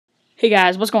Hey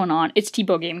guys, what's going on? It's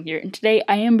T-Bo Gaming here, and today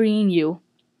I am bringing you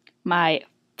my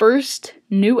first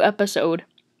new episode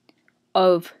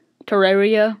of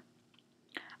Terraria.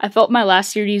 I felt my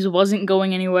last series wasn't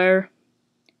going anywhere.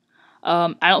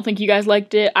 I don't think you guys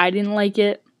liked it. I didn't like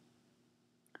it.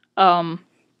 I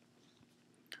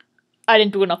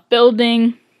didn't do enough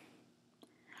building.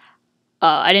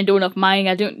 I didn't do enough mining.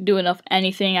 I didn't do enough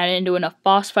anything. I didn't do enough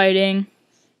boss fighting.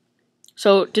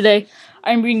 So today,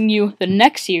 I'm bringing you the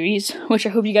next series, which I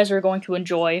hope you guys are going to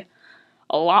enjoy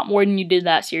a lot more than you did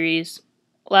that series.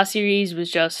 Last series was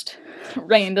just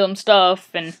random stuff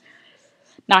and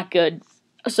not good.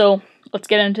 So, let's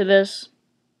get into this.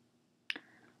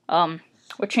 We're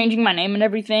changing my name and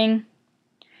everything.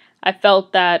 I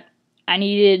felt that I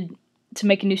needed to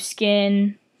make a new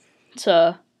skin,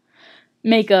 to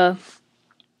make a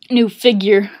new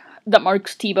figure that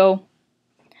marks T-Bo.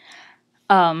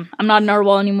 I'm not a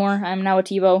narwhal anymore. I'm now a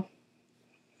T-Bo.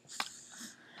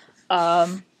 I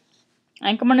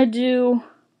think I'm gonna do...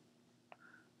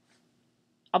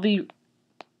 I'll be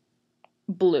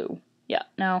blue. Yeah,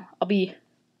 no, I'll be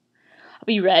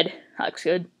red. That looks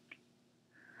good.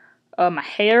 My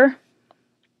hair...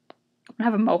 I'm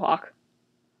gonna have a mohawk.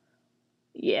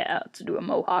 Yeah, let's do a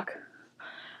mohawk.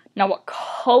 Now, what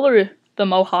color the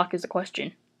mohawk is a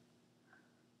question.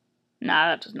 Nah,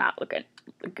 that does not look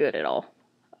good at all.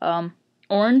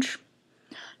 Orange.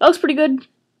 That looks pretty good.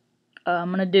 I'm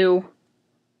gonna do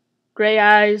gray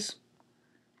eyes.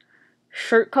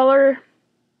 Shirt color.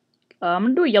 I'm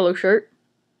gonna do a yellow shirt.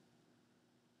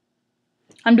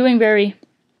 I'm doing very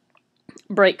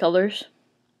bright colors.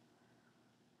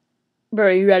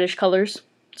 Very reddish colors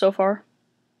so far.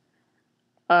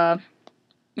 And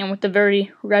with the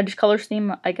very reddish colors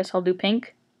theme, I guess I'll do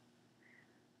pink.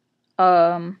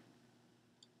 Pants.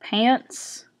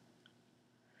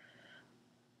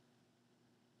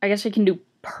 I guess I can do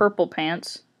purple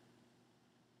pants.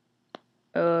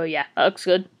 Yeah, that looks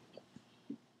good.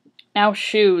 Now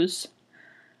shoes.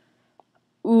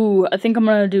 Ooh, I think I'm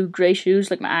gonna do gray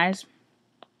shoes, like my eyes.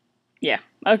 Yeah,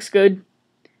 that looks good.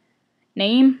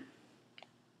 Name?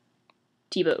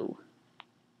 T-Bo.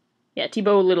 Yeah,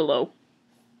 T-Bo Little Low.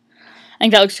 I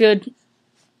think that looks good.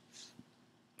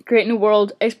 Create new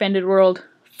world, expanded world.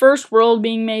 First world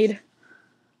being made.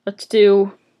 Let's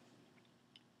do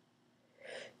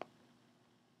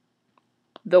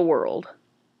the world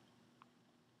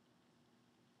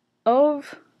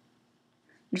of...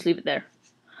 Just leave it there.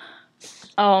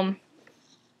 I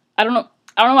don't know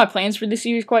my plans for this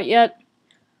series quite yet.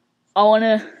 I want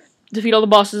to defeat all the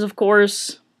bosses, of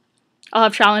course. I'll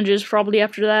have challenges probably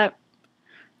after that.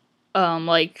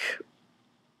 Like,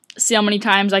 see how many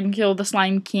times I can kill the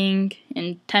Slime King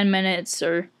in 10 minutes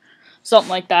or something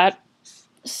like that.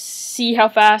 See how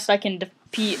fast I can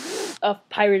defeat a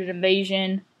pirate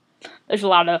invasion. There's a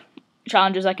lot of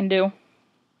challenges I can do.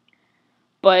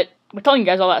 But with telling you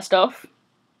guys all that stuff,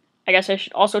 I guess I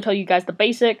should also tell you guys the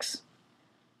basics.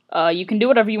 You can do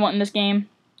whatever you want in this game.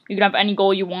 You can have any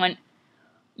goal you want.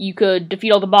 You could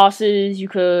defeat all the bosses. You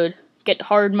could get to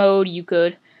hard mode. You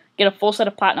could get a full set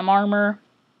of platinum armor.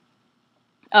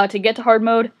 To get to hard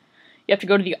mode, you have to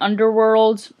go to the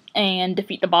underworld and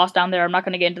defeat the boss down there. I'm not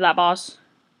going to get into that boss.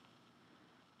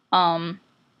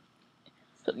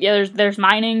 So yeah, there's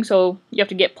mining, so you have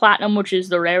to get platinum, which is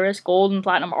the rarest. Gold and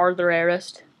platinum are the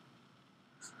rarest.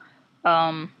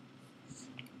 Yeah,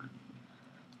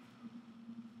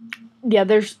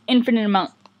 there's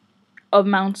infinite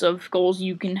amounts of goals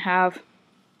you can have.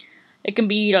 It can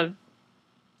be,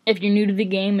 if you're new to the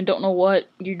game and don't know what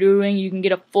you're doing, you can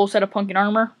get a full set of pumpkin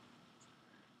armor.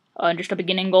 Just a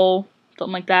beginning goal,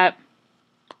 something like that.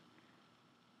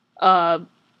 I'll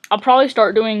probably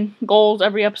start doing goals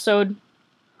every episode.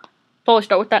 Probably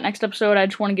start with that next episode. I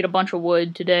just want to get a bunch of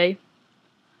wood today.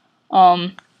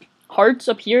 Hearts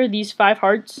up here, these 5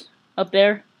 hearts up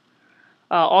there,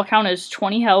 all count as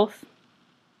 20 health.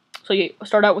 So you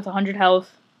start out with 100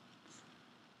 health.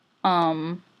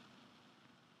 You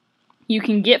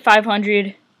can get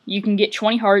 500, you can get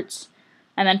 20 hearts,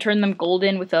 and then turn them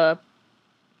golden with a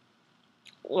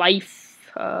life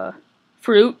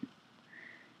fruit.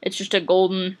 It's just a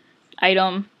golden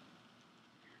item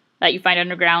that you find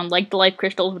underground, like the life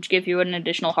crystals, which give you an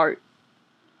additional heart.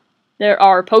 There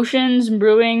are potions and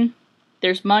brewing.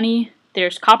 There's money.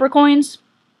 There's copper coins.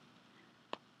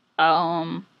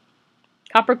 Copper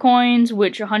coins,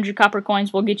 which 100 copper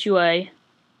coins will get you a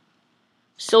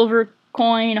silver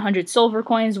coin. 100 silver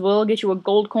coins will get you a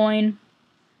gold coin.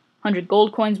 100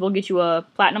 gold coins will get you a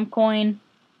platinum coin.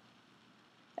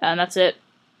 And that's it.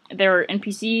 There are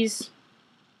NPCs.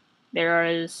 There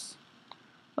is...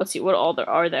 Let's see, what all there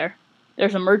are there.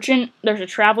 There's a merchant. There's a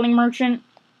traveling merchant.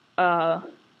 There's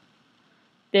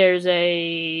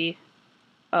a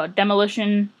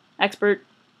demolition expert.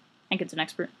 I think it's an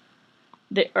expert.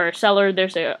 Or a seller.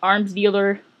 There's an arms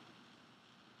dealer.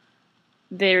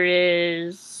 There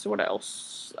is, what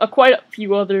else? Quite a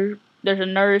few other. There's a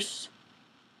nurse.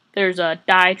 There's a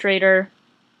dye trader.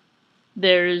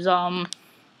 There's, I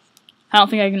don't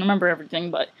think I can remember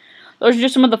everything, but those are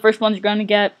just some of the first ones you're going to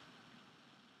get.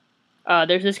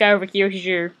 There's this guy over here. He's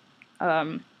your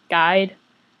guide.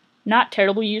 Not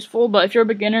terribly useful, but if you're a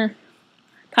beginner,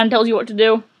 kind of tells you what to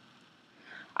do.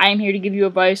 I am here to give you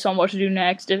advice on what to do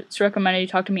next. It's recommended you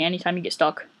talk to me anytime you get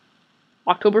stuck.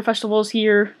 Oktober Festival is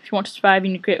here. If you want to survive,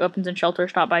 you need to create weapons and shelter.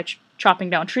 Stop by chopping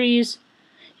down trees.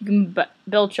 You can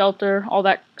build shelter, all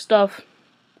that stuff.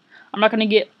 I'm not gonna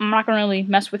really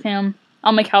mess with him.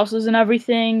 I'll make houses and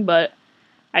everything, but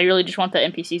I really just want the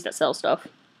NPCs that sell stuff.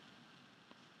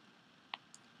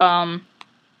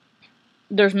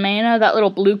 There's mana, that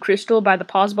little blue crystal by the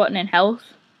pause button in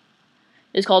health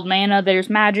is called mana. There's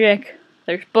magic.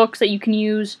 There's books that you can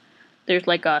use. There's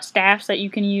like staffs that you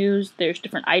can use. There's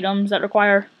different items that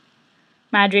require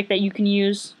magic that you can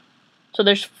use. So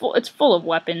it's full of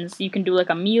weapons. You can do like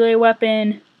a melee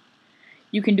weapon.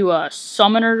 You can do a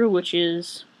summoner, which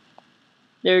is,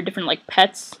 there are different like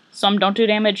pets. Some don't do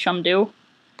damage, some do.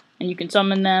 And you can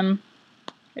summon them.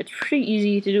 It's pretty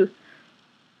easy to do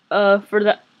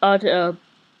to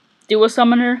do a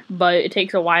summoner, but it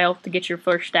takes a while to get your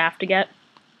first staff to get.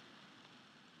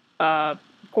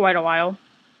 Quite a while.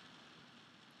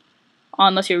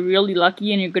 Unless you're really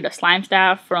lucky and you're good at slime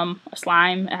staff from a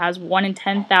slime. It has 1 in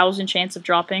 10,000 chance of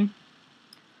dropping.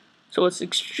 So it's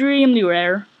extremely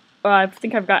rare. I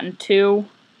think I've gotten 2.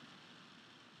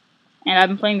 And I've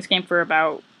been playing this game for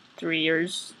about 3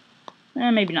 years.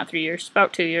 Maybe not 3 years,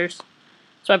 about 2 years.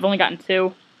 So I've only gotten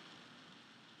 2.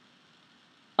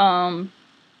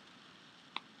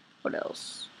 What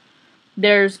else?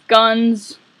 There's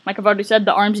guns. Like I've already said,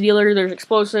 the arms dealer. There's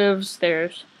explosives.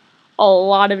 There's a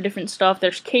lot of different stuff.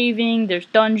 There's caving. There's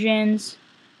dungeons.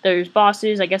 There's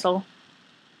bosses. I guess I'll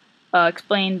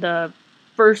explain the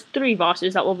first 3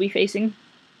 bosses that we'll be facing.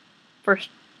 First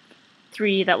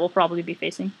 3 that we'll probably be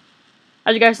facing.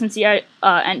 As you guys can see, I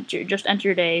just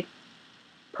entered a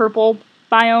purple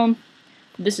biome.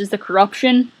 This is the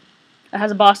corruption. It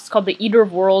has a boss called the Eater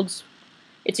of Worlds.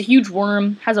 It's a huge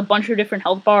worm. Has a bunch of different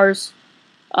health bars.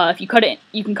 If you cut it,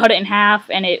 you can cut it in half,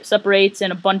 and it separates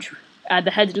in a bunch.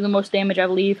 The heads do the most damage, I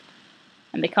believe,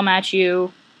 and they come at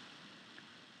you.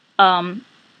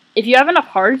 If you have enough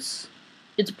hearts,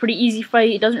 it's a pretty easy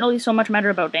fight. It doesn't really so much matter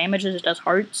about damage as it does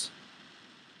hearts.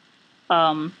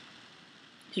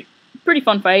 Pretty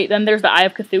fun fight. Then there's the Eye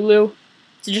of Cthulhu.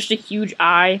 It's just a huge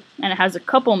eye, and it has a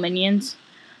couple minions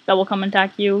that will come and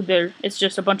attack you. It's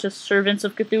just a bunch of servants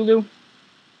of Cthulhu.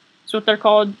 That's what they're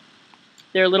called.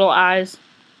 They're little eyes.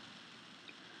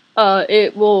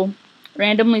 It will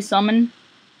randomly come.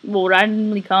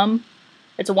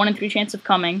 It's a 1 in 3 chance of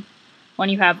coming when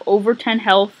you have over 10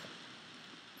 health,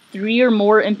 3 or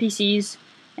more NPCs,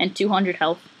 and 200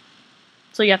 health.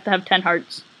 So you have to have 10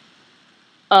 hearts.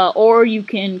 Or you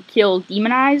can kill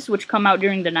demon eyes, which come out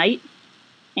during the night,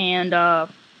 and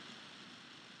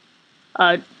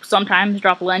sometimes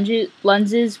drop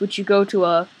lenses, which you go to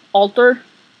a altar,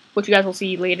 which you guys will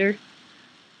see later,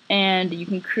 and you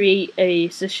can create a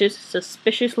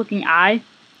suspicious looking eye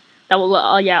that will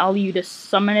allow you to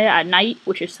summon it at night,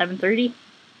 which is 7:30.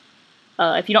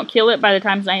 If you don't kill it by the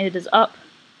time night is up,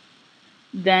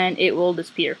 then it will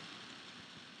disappear.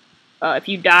 If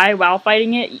you die while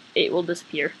fighting it, it will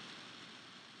disappear.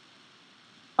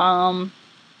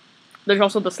 There's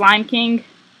also the Slime King.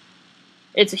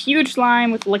 It's a huge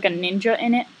slime with like a ninja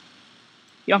in it.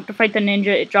 You don't have to fight the ninja.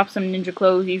 It drops some ninja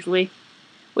clothes usually,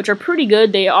 which are pretty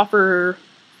good. They offer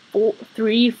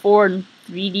 3, 4, and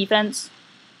 3 defense.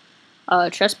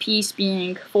 Chest piece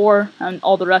being 4, and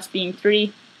all the rest being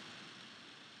 3.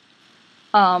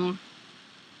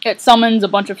 It summons a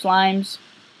bunch of slimes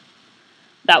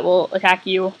that will attack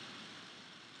you.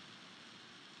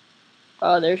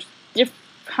 There's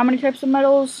how many types of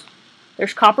metals?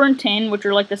 There's copper and tin, which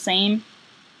are like the same.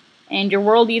 And your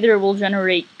world either will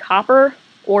generate copper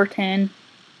or tin.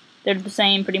 They're the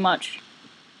same pretty much.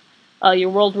 Your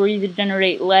world will either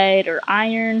generate lead or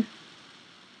iron,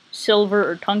 silver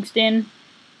or tungsten,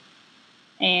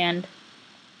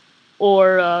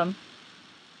 or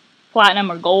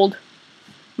platinum or gold.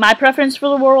 My preference for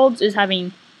the worlds is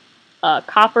having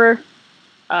copper,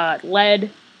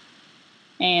 lead,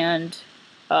 and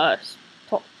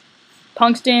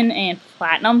tungsten and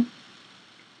platinum.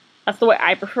 That's the way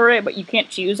I prefer it, but you can't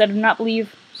choose, I do not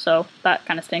believe, so that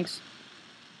kind of stinks.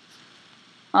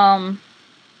 Let's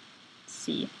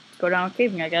see. Let's go down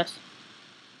caving, I guess.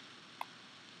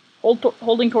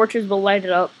 Holding torches will light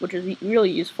it up, which is really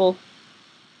useful.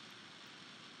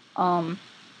 There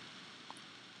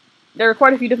are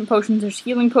quite a few different potions. There's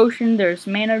healing potion, there's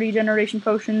mana regeneration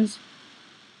potions.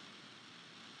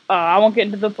 I won't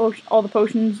get into all the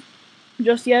potions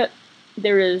just yet.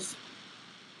 There is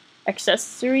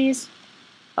accessories.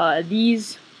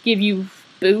 These give you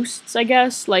boosts, I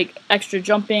guess, like extra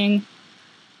jumping,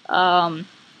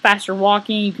 faster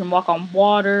walking. You can walk on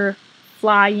water,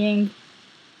 flying.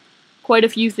 Quite a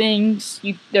few things.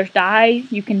 There's dye.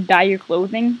 You can dye your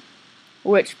clothing,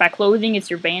 which by clothing it's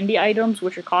your bandy items,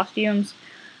 which are costumes,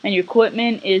 and your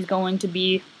equipment is going to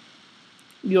be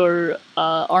your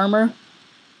armor.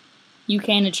 You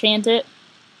can enchant it,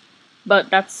 but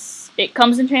it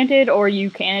comes enchanted, or you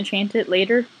can enchant it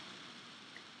later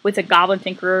with a goblin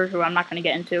tinkerer, who I'm not going to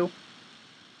get into.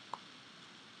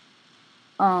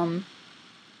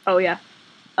 Oh yeah.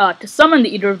 To summon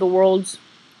the Eater of the Worlds,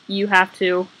 you have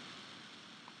to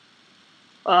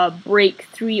break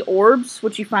 3 orbs,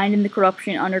 which you find in the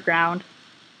Corruption Underground.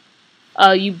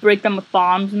 You break them with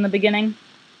bombs in the beginning.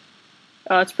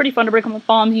 It's pretty fun to break them with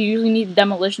bombs. You usually need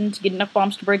demolition to get enough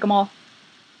bombs to break them all.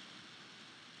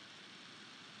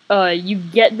 You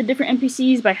get the different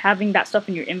NPCs by having that stuff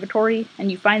in your inventory,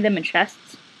 and you find them in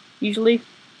chests, usually.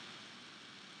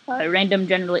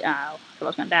 Randomly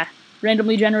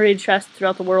generated chests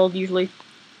throughout the world, usually.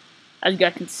 As you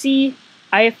guys can see,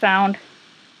 I have found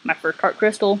my first heart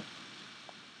crystal.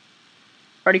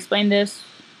 Already explained this.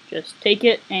 Just take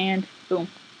it and boom.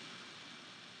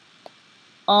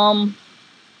 Bro.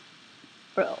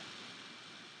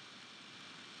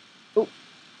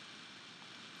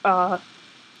 Oh.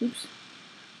 Oops.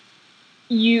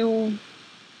 You,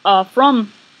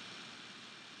 from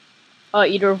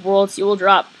Eater of Worlds, you will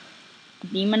drop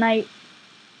Demonite.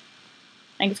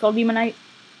 I think it's called Demonite.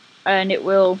 And it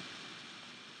will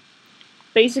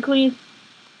basically,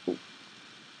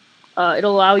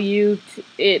 it'll allow you to,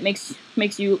 it makes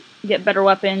you get better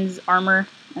weapons, armor,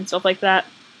 and stuff like that.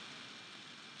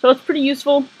 So it's pretty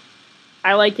useful.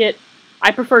 I like it. I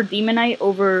prefer Demonite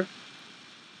over,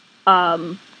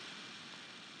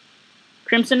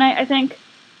 Crimsonite, I think.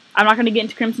 I'm not going to get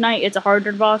into Crimsonite. It's a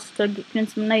harder boss to get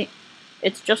Crimsonite.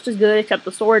 It's just as good, except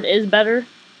the sword is better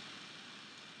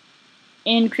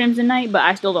in Crimsonite, but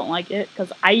I still don't like it,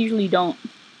 because I usually don't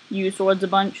use swords a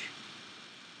bunch.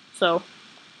 So,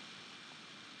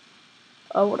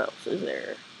 what else is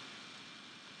there?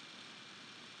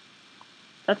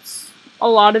 That's a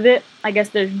lot of it. I guess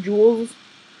there's jewels.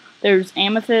 There's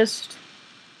amethyst,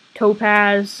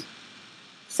 topaz,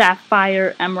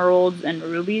 sapphire, emeralds, and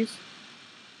rubies.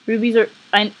 Rubies are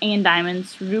and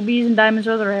diamonds. Rubies and diamonds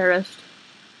are the rarest.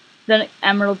 Then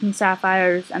emeralds and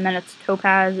sapphires, and then it's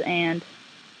topaz and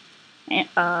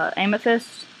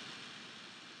amethyst.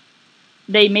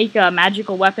 They make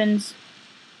magical weapons.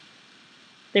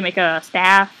 They make a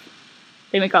staff.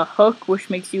 They make a hook, which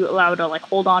makes you allowed to like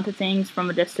hold on to things from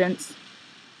a distance.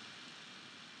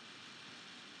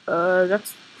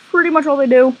 That's pretty much all they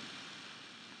do.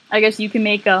 I guess you can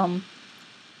make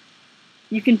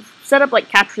you can set up like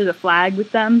capture the flag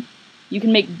with them. You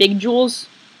can make big jewels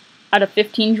out of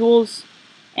 15 jewels,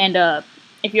 and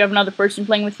if you have another person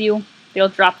playing with you, they'll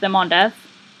drop them on death.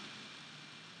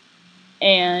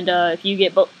 And if you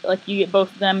get both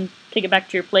of them, take it back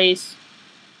to your place,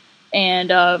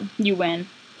 and you win,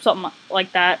 something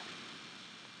like that.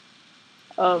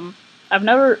 I've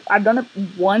done it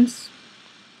once.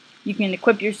 You can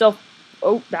equip yourself.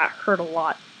 Oh, that hurt a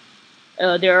lot.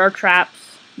 There are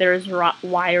traps. There's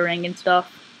wiring and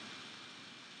stuff.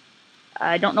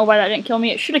 I don't know why that didn't kill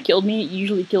me. It should have killed me. It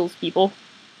usually kills people.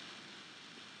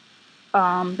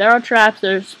 There are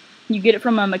traps. You get it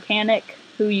from a mechanic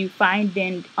who you find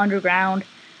in underground.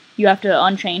 You have to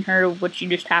unchain her, which you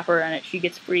just tap her and she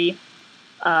gets free.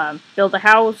 Build a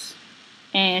house,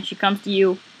 and she comes to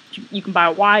you. You can buy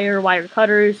wire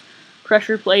cutters,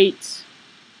 pressure plates,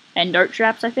 and dart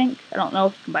traps, I think. I don't know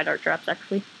if you can buy dart traps,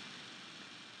 actually.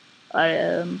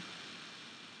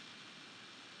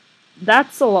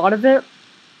 That's a lot of it.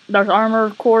 There's armor,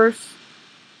 of course.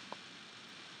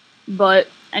 But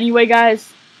anyway,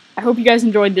 guys, I hope you guys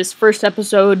enjoyed this first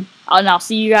episode, and I'll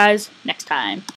see you guys next time.